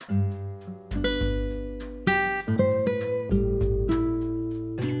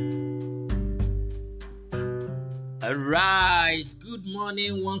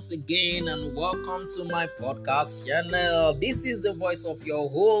morning once again, and welcome to my podcast channel. This is the voice of your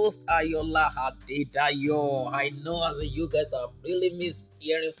host, Ayola Adedayo. I know as you guys have really missed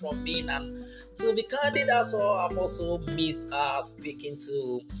hearing from me, and to be candid, also I've also missed speaking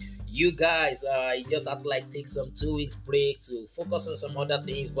to you guys. I just had to take some 2 weeks break to focus on some other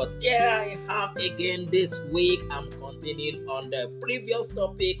things, but here I am again this week. I'm continuing on the previous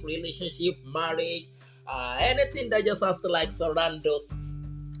topic: relationship, marriage, anything that just has to surround those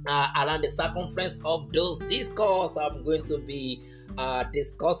around the circumference of those discourse. I'm going to be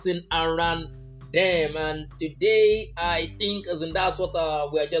discussing around them, and today I think that's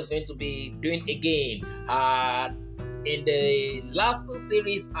what we're just going to be doing again. In the last 2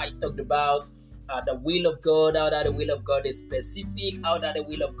 series, I talked about the will of God, how that the will of God is specific, how that the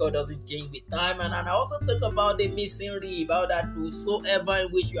will of God doesn't change with time, and I also talked about the missing rib, how that whosoever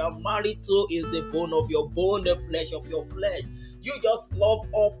in which you are married to is the bone of your bone, the flesh of your flesh. You just love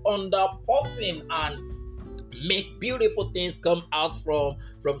up on that person and make beautiful things come out from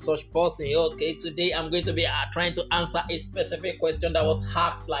such person. Okay, today I'm going to be trying to answer a specific question that was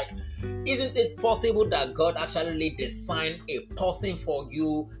asked, isn't it possible that God actually designed a person for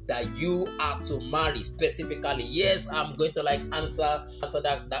you that you are to marry specifically? Yes, I'm going to answer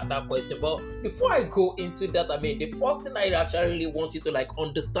that question. But before I go into that, the first thing I actually want you to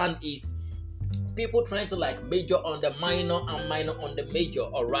understand is people trying to major on the minor and minor on the major.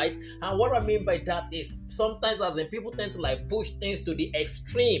 All right, and what I mean by that is sometimes people tend to push things to the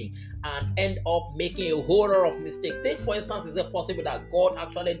extreme and end up making a whole lot of mistakes. Take for instance, is it possible that God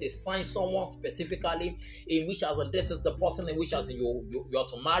actually designed someone specifically in which as this is the person in which as you're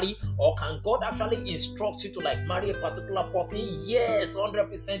to marry? Or can God actually instruct you to marry a particular person? Yes,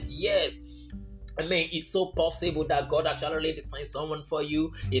 100% yes. It's so possible that God actually designed someone for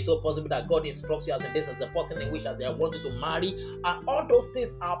you. It's so possible that God instructs you as this as the person in which as I want you to marry. And all those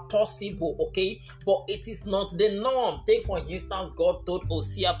things are possible, okay? But it is not the norm. Take for instance, God told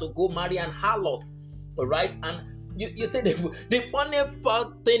Hosea to go marry an harlot, all right? And you see, the funny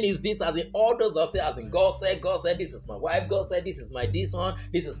part thing is this, as in all those of say, as in God said, this is my wife, God said, this is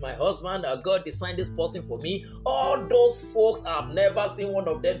this is my husband, God designed this person for me. All those folks, I've never seen one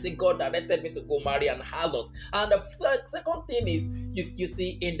of them say, God directed me to go marry an harlot. And the second thing is, you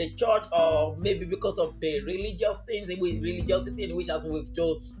see, in the church, or maybe because of the religious things, religiosity in which as we've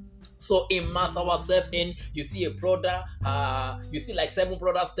told, so immerse ourselves in, you see a brother, you see 7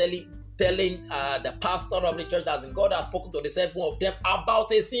 brothers telling the pastor of the church that God has spoken to the 7 of them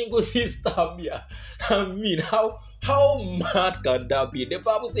about a single sister. How mad can that be? The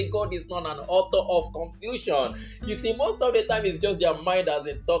Bible says God is not an author of confusion. You see, most of the time it's just their mind as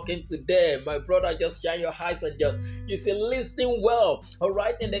in talking to them. My brother, just shine your eyes and just, listen well. All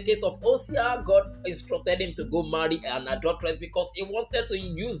right, in the case of Hosea, God instructed him to go marry an adulteress because he wanted to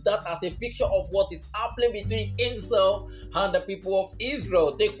use that as a picture of what is happening between himself and the people of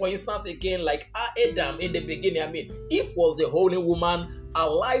Israel. Take for instance again, Adam in the beginning. Eve was the holy woman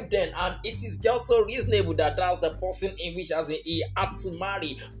alive then, and it is just so reasonable that that's the person in which as he had to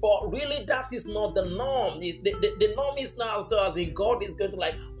marry. But really that is not the norm. The norm is now as though as in God is going to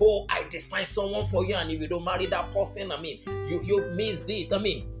I designed someone for you, and if you don't marry that person, you've missed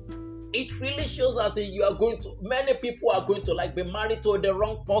it. It really shows us that many people are going to be married to the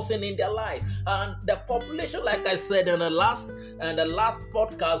wrong person in their life. And the population, like I said in the last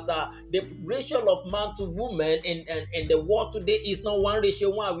podcast, the ratio of man to woman in the world today is not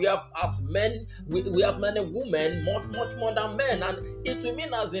 1:1. We have as men, we have many women, much more than men. And it will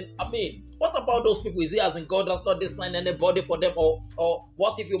mean as in, what about those people? Is it as in God does not design anybody for them? Or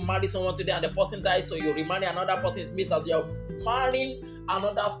what if you marry someone today and the person dies, so you remarry another person? It means that you're marrying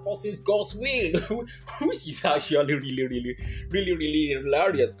another person's God's will, which is actually really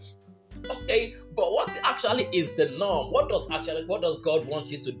hilarious. Okay, but what actually is the norm? What does God want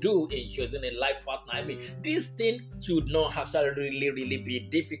you to do in choosing a life partner? This thing should not actually really be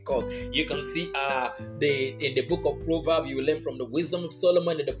difficult. You can see in the book of Proverbs, you will learn from the wisdom of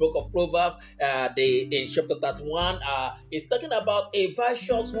Solomon in the book of Proverbs. In chapter 31, it's talking about a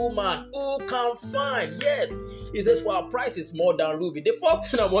virtuous woman who can find. Yes, it says for our price is more than ruby. The first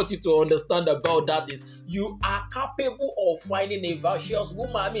thing I want you to understand about that is you are capable of finding a virtuous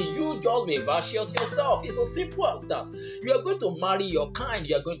woman. You just be virtuous yourself. It's as simple as that. You are going to marry your kind.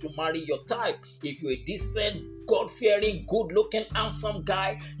 You are going to marry your type. If you're a decent, God-fearing, good-looking, handsome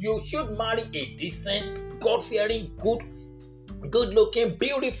guy, you should marry a decent, God-fearing, good-looking,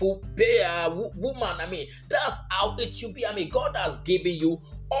 beautiful woman. That's how it should be. God has given you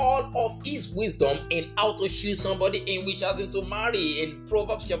all of His wisdom in how to choose somebody in which has to marry. In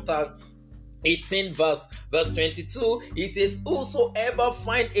Proverbs chapter 18 verse 22, it says, whosoever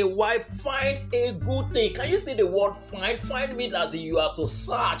find a wife finds a good thing. Can you see the word find means as in you are to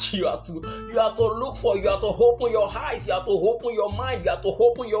search, you are to look for, you are to open your eyes, you are to open your mind, you are to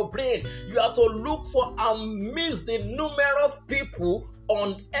open your brain, you are to look for amidst the numerous people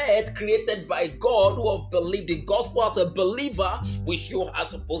on earth created by God who have believed the gospel as a believer, which you are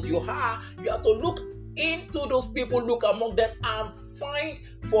supposed you are. You have to look into those people, look among them, and find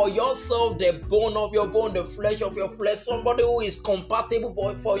for yourself the bone of your bone, the flesh of your flesh, somebody who is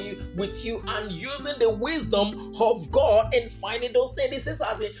compatible for you with you, and using the wisdom of God and finding those things. This is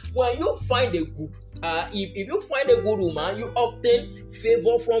as when you find a good if you find a good woman, you obtain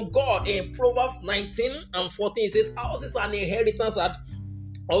favor from God. In Proverbs 19 and 14, it says, ours is an inheritance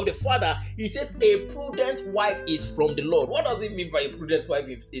of the father. He says a prudent wife is from the Lord. What does it mean by a prudent wife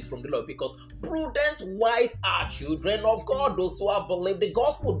is from the Lord? Because prudent wives are children of God, those who have believed the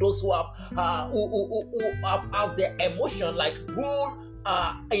gospel, those who have who have their emotion like rule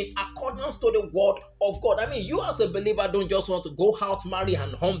in accordance to the word of God. I mean, you as a believer don't just want to go out marry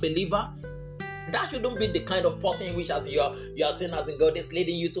an unbeliever. That shouldn't be the kind of person in which as you are saying as in God is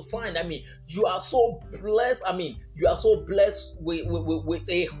leading you to find. I mean, you are so blessed. I mean, you are so blessed with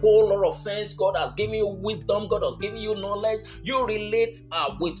a whole lot of sense. God has given you wisdom. God has given you knowledge. You relate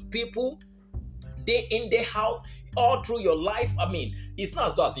with people day in, day out, all through your life. I mean, it's not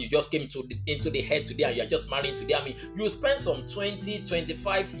as though you just came into the head today and you're just marrying today. I mean, you spend some 20,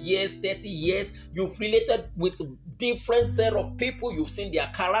 25 years, 30 years. You've related with different set of people. You've seen their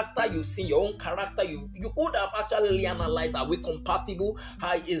character. You've seen your own character. You could have actually analyzed, are we compatible?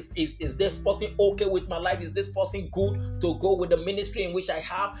 How is this person okay with my life? Is this person good to go with the ministry in which I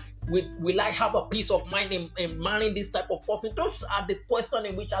have? Will I have a peace of mind in marrying this type of person? Those are the questions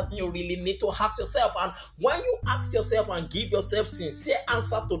in which as you really need to ask yourself. And when you ask yourself and give yourself sincere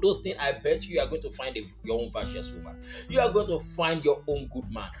answer to those things, I bet you are going to find your own virtuous woman. You are going to find your own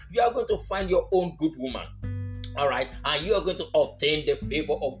good man. You are going to find your own good woman. All right, and you are going to obtain the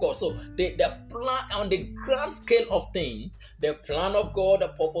favor of God. So the plan on the grand scale of things, the plan of God, the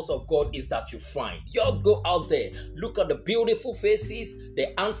purpose of God is that you find. Just go out there, look at the beautiful faces,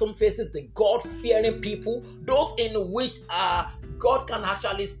 the handsome faces, the God-fearing people, those in which God can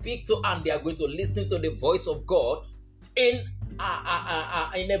actually speak to, and they are going to listen to the voice of God in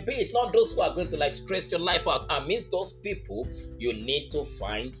a bit. Not those who are going to like stress your life out. Amidst those people, you need to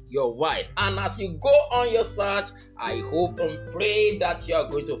find your wife. And as you go on your search, I hope and pray that you are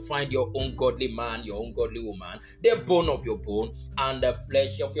going to find your own godly man, your own godly woman, the bone of your bone and the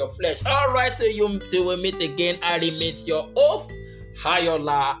flesh of your flesh. All right, till we meet again, I remain your host,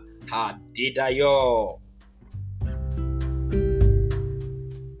 Hayola Hadidayo.